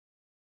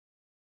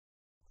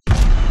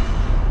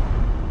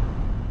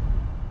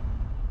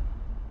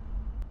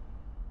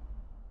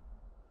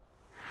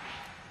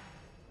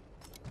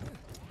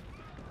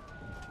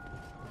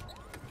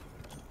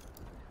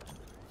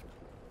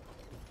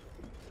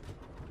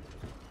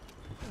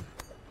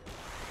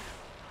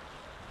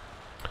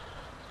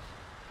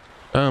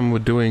We're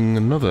doing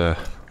another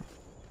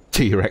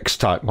T-Rex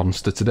type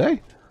monster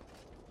today.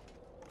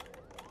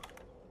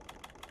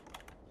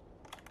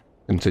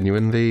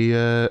 Continuing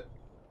the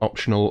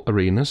optional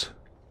arenas.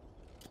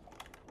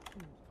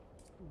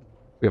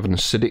 We have an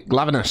acidic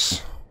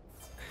Glavenus.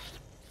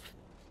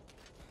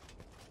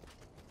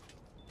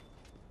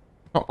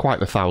 Not quite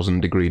the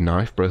 1000-degree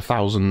knife, but a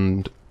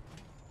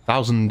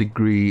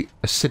 1000-degree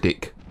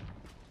acidic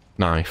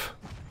knife.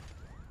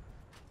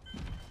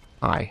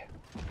 Hi.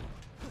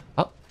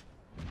 Up.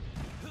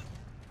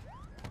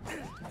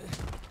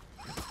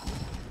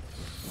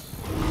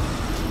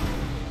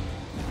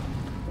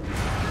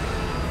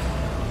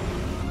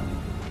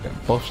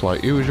 Get buffs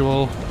like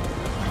usual.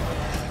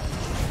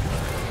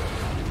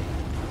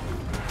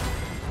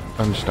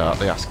 And start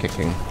the ass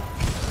kicking.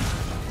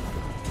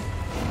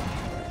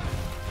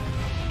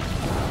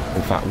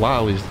 In fact,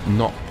 while he's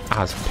not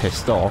as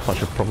pissed off, I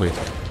should probably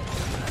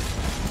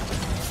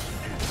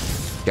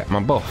get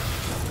my buff.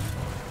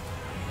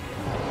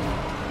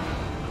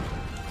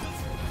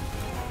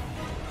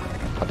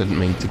 I didn't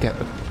mean to get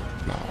the...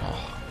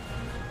 Oh.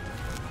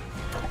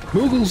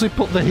 Moogles, he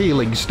put the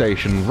healing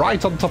station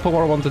right on top of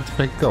what I wanted to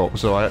pick up,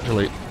 so I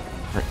actually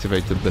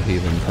activated the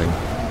healing thing.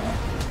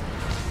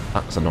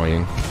 That's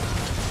annoying.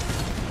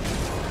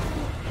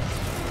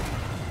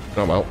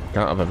 Oh well,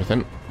 can't have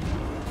everything.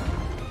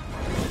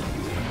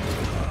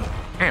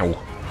 Ow!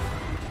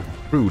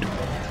 Rude.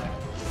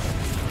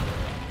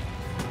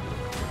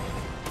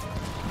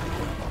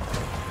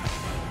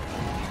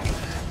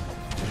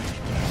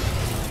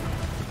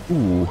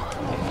 Ooh,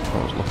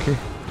 that was lucky.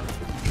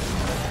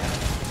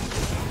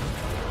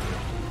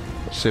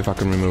 Let's see if I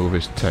can remove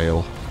his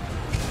tail.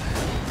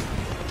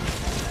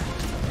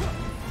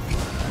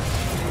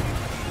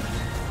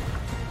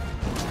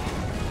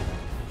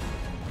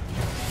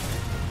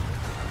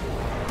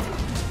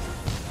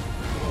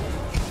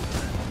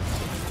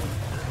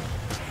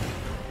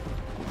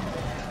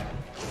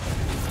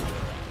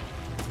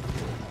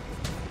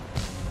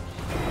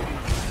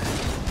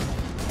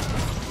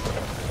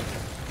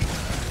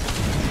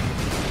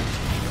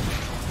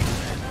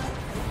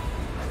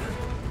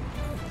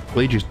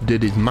 He just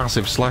did his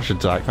massive slash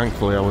attack.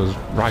 Thankfully I was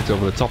right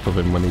over the top of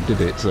him when he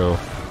did it, so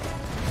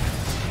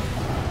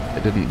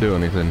it didn't do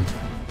anything.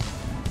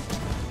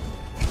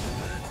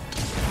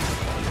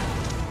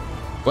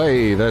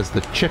 Way, there's the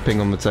chipping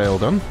on the tail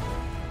done.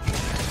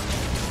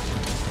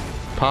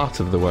 Part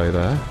of the way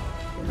there.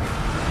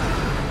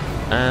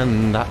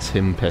 And that's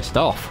him pissed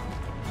off.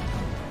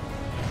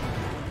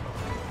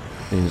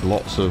 Means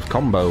lots of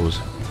combos.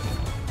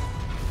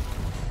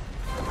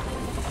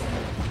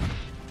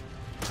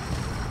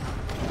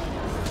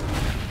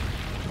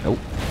 Nope.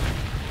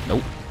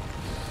 Nope.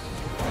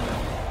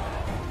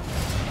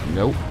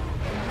 Nope.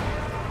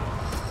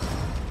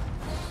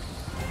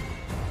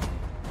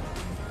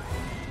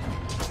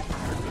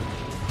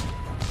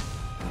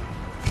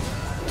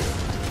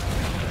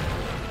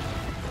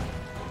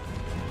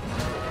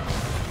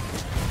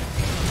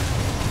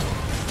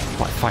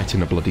 Like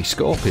fighting a bloody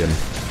scorpion.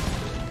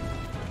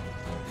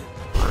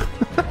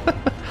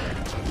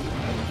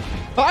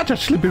 That'd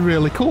actually be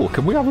really cool.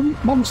 Can we have a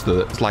monster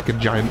that's like a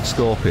giant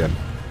scorpion?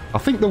 I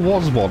think there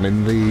was one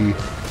in the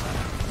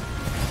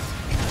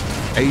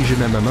Asian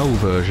MMO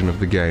version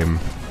of the game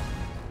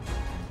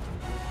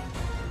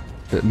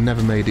that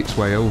never made its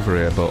way over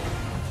here, but...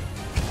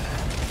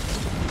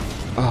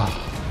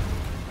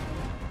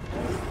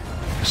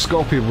 a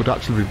scorpion would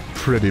actually be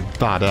pretty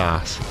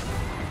badass.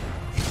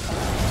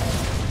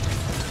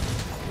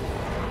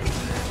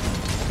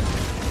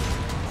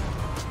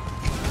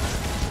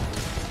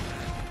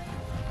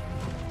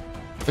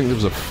 I think there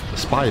was a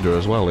spider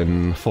as well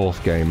in the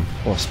 4th game,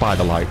 or a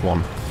spider-like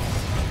one.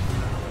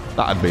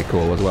 That'd be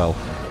cool as well.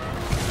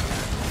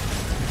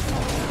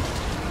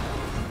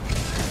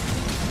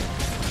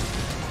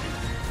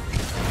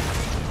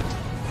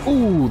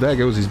 Ooh, there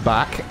goes his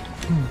back.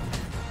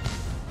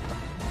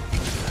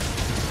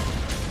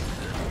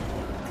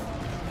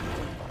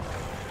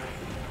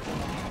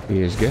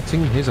 He is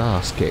getting his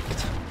ass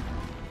kicked.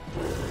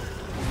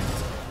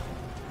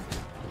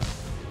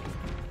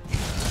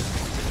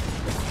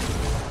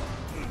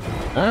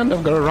 And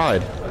I've got a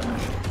ride.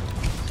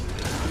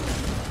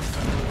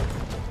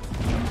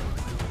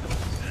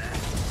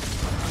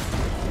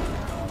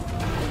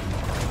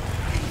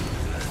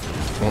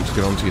 Want to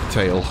get onto your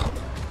tail.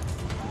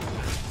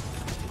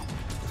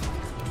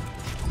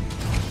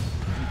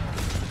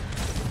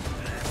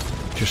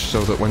 Just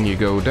so that when you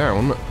go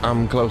down,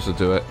 I'm closer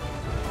to it.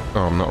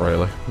 Oh, I'm not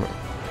really.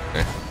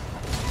 Eh.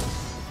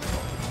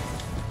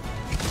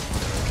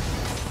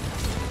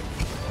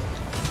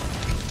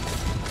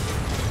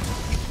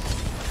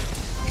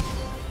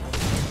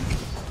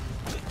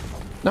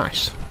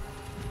 Nice.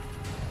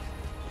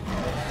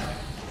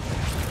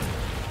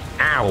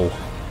 Ow.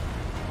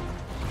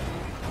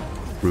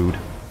 Rude.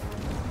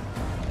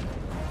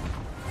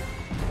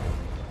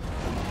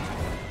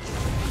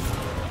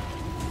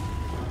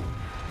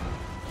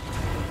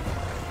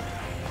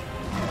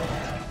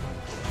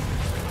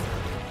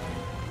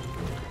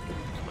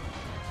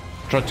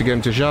 Tried to get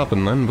him to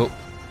sharpen then, but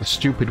the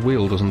stupid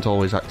wheel doesn't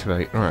always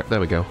activate. Alright,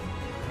 there we go.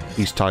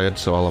 He's tired,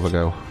 so I'll have a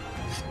go.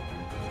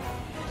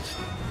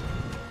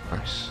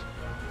 Nice.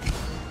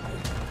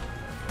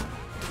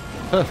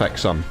 Perfect,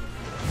 son.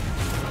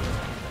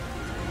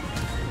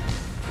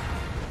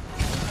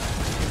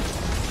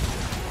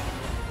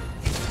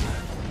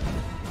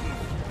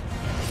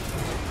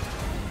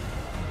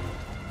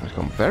 It's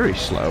gone very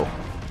slow.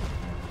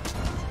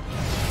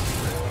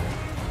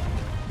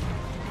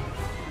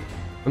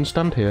 And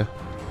stand here.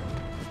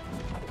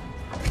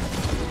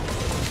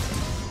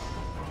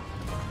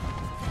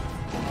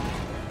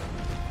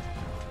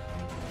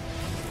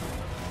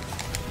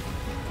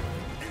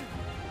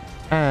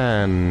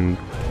 And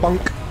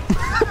bonk.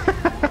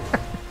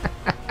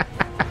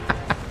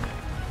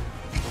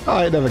 Oh,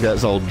 it never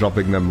gets old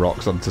dropping them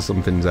rocks onto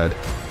something's head.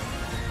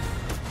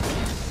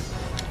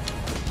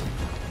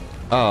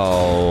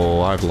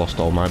 Oh, I've lost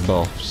all my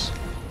buffs.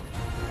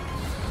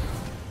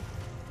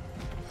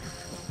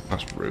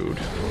 That's rude.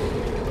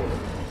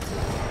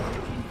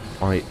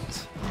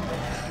 Right.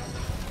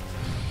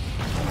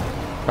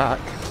 Back.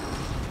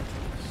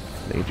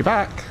 Need you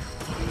back.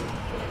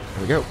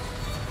 There we go.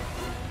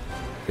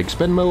 Big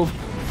spin move.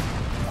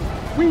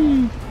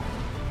 Whee!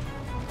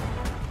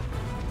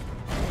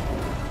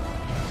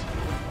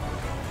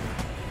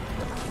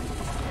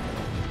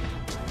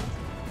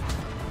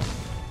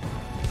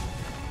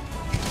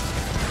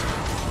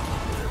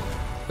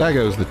 There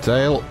goes the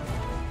tail.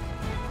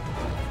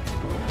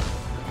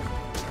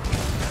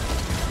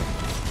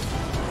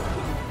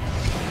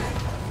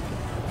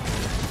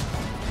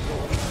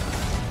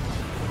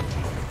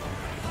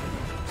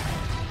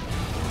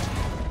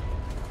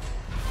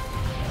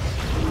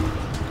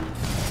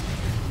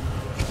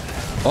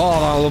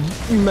 Oh, that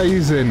was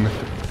amazing.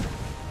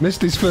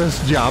 Missed his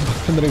first jab,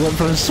 and then he went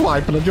for a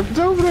swipe, and I jumped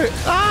over it.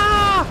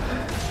 Ah!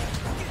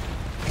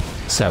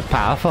 So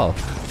powerful.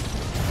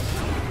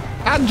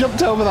 And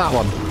jumped over that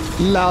one.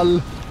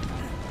 Lol.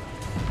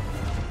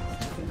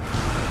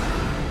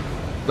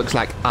 Looks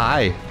like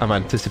I am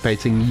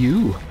anticipating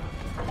you.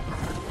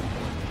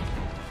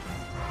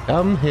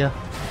 Come here.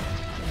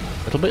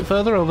 A little bit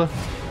further over.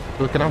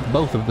 So we can have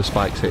both of the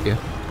spikes hit you.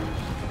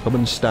 Come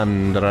and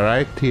stand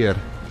right here.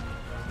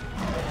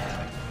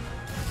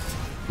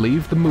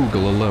 Leave the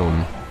Moogle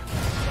alone.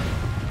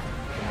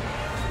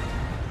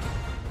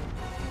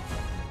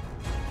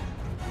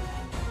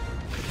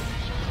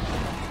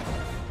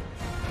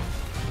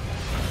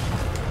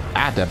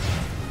 Atta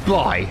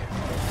boy!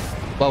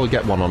 Well, we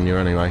get one on you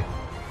anyway.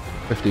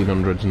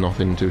 1500's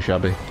nothing too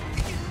shabby.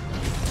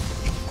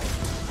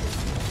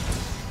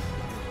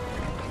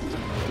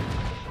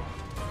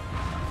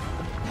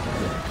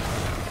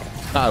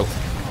 Oh.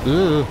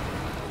 Ugh.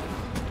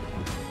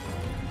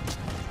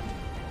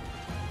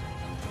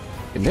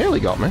 It nearly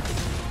got me.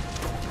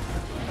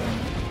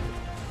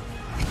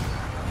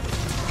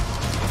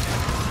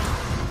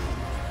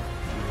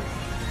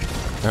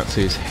 That's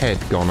his head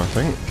gone, I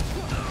think.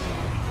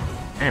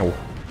 Ow.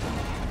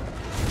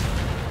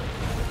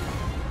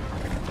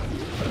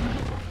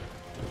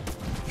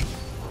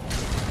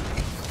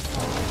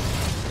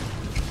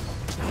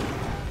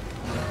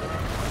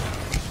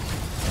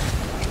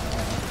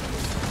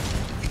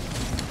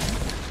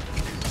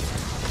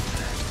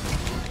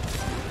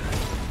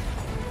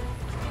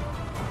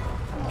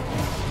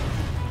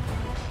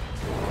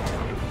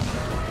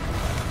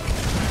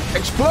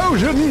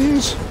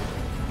 Explosions!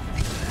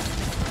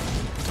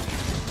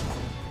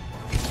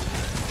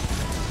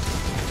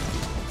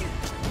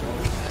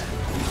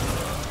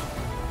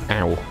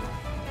 Ow.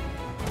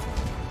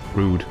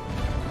 Rude.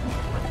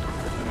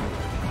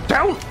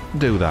 Don't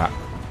do that.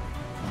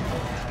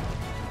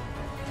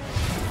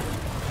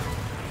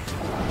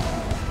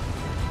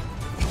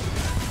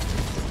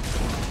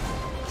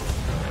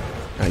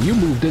 Now, you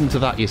moved into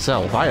that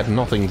yourself. I had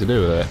nothing to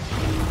do with it.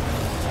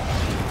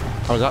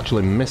 I was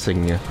actually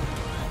missing you.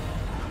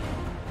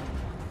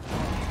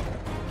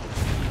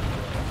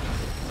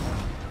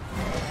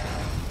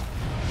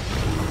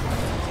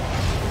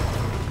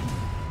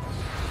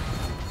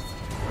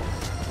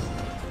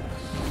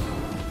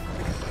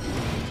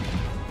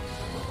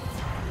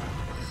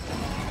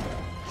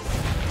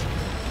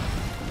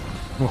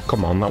 Oh,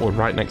 come on, that was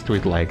right next to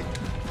his leg.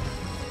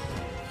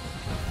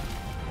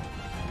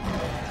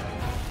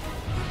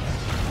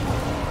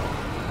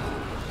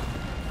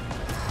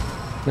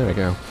 There we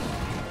go.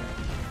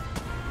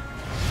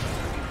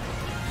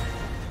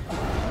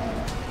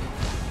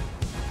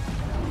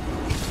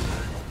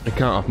 He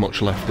can't have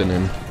much left in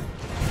him.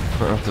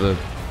 Not after the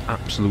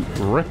absolute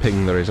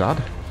ripping that he's had.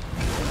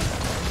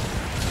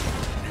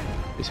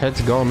 His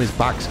head's gone, his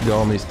back's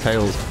gone, his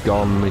tail's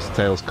gone, his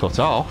tail's cut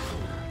off.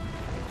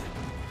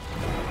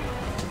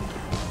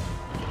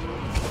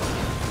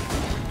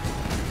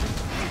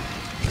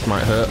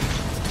 Might hurt.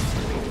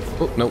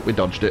 Oh, no, we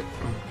dodged it.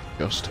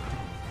 Just.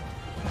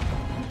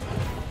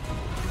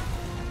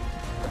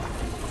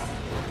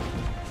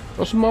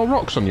 Got some more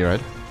rocks on your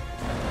head?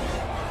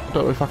 I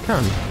don't know if I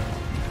can.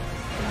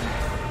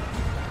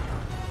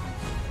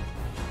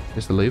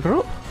 Is the lever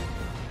up?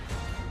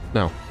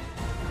 No.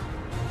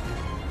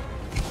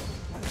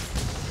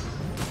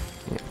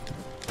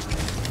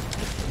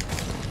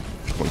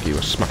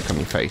 gonna smack on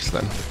your face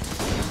then.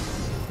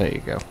 There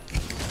you go.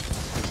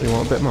 You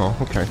want a bit more?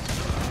 Okay.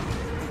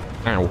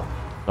 Ow.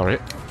 Sorry.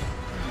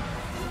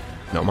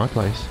 Not my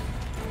place.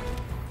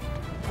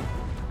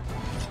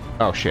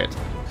 Oh shit.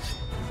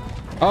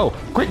 Oh!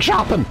 Quick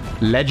sharpen!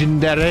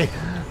 Legendary!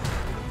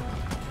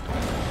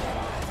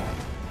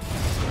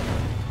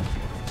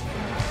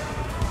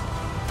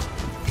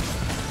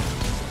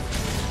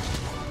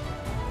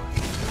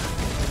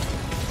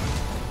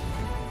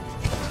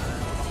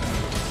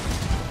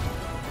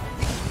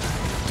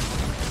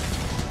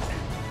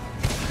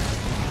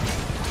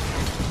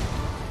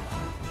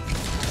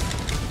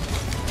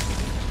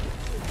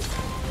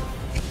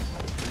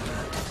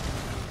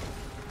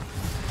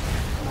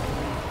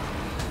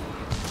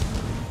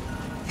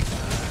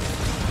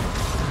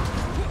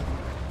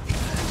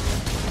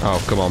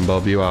 Oh, come on,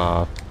 Bob, you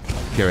are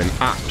getting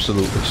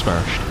absolutely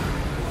smashed.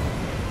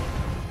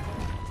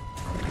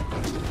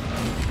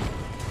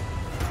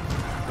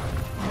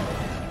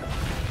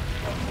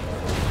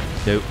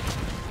 Nope.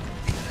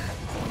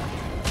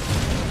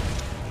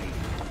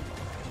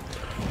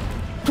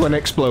 To an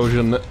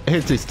explosion that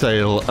hit his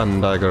tail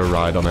and I got a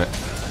ride on it.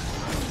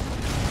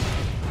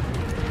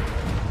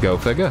 Go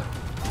figure.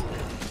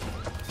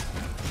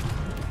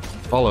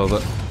 All over.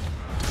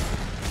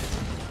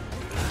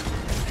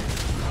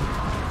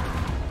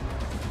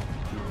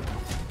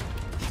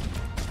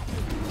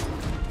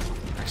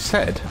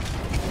 Said.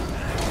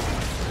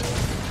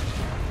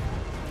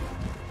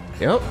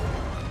 Yep.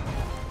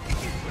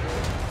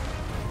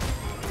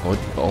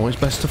 Always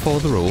best to follow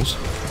the rules.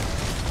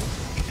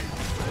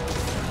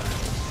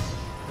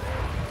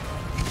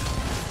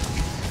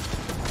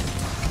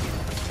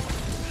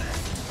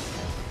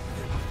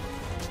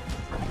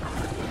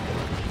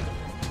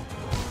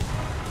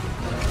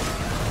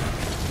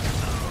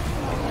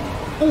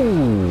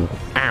 Ooh!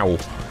 Ow!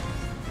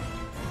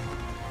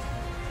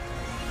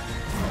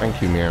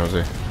 Thank you,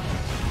 Meowsy.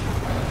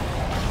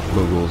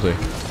 Booglesy.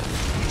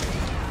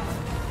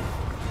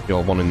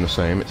 You're one in the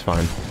same, it's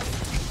fine.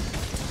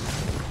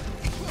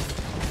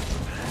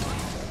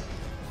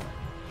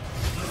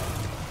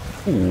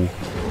 Ooh.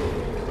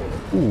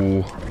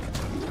 Ooh.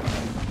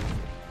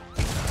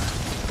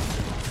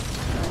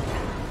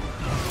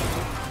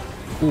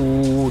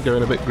 Ooh,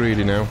 getting a bit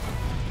greedy now.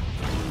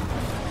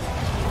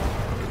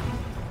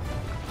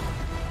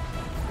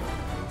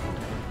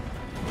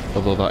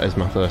 Although that is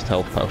my first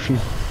health potion.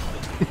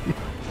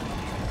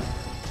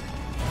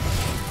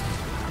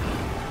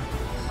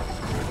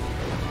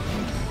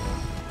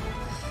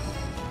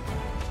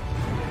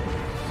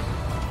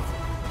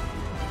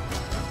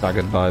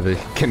 Staggered by the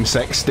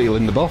Kinsect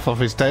stealing the buff off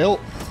his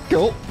tail.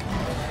 Cool.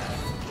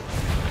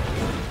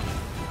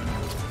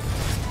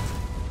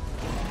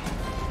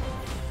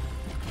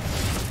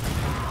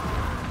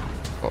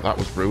 Oh, that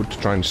was rude to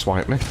try and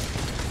swipe me.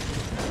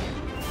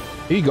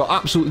 He got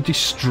absolutely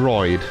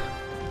destroyed.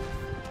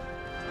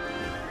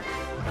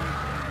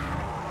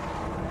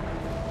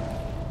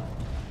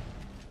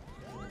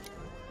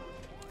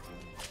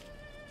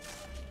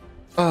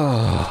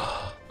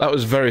 That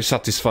was very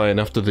satisfying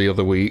after the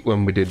other week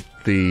when we did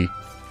the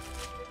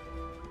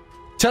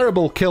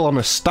terrible kill on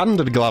a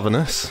standard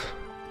Glavenus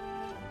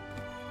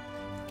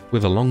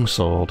with a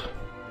longsword,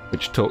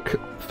 which took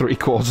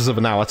 3/4 of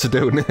an hour to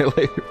do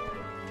nearly.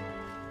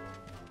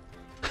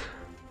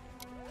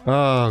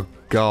 Oh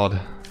god.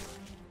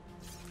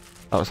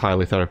 That was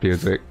highly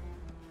therapeutic.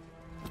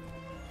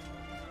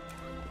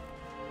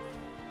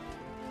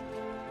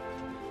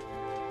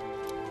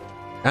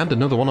 And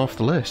another one off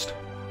the list.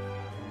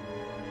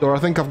 So I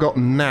think I've got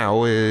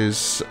now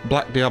is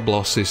Black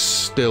Diablos is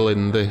still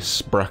in this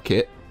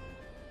bracket.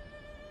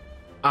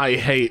 I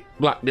hate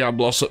Black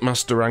Diablos at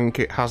Master Rank.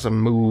 It has a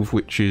move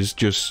which is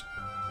just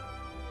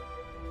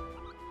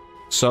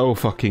so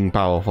fucking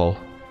powerful.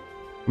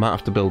 Might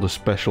have to build a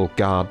special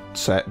guard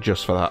set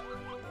just for that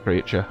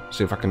creature.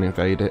 See if I can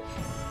evade it.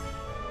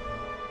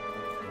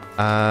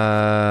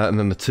 And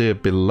then the tier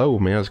below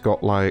me has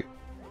got like...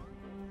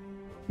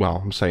 Well,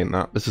 I'm saying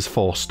that. This is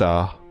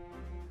 4-star.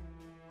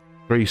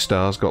 3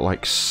 stars got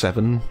like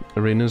 7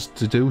 arenas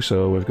to do,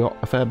 so we've got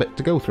a fair bit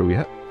to go through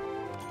yet.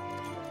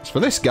 As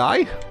for this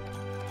guy,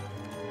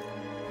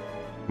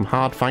 some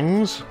hard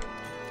fangs.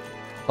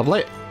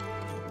 Lovely.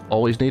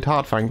 Always need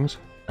hard fangs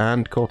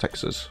and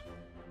cortexes.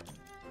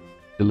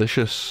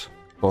 Delicious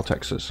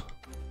cortexes.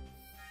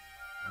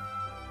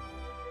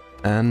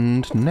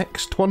 And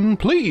next one,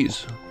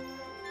 please.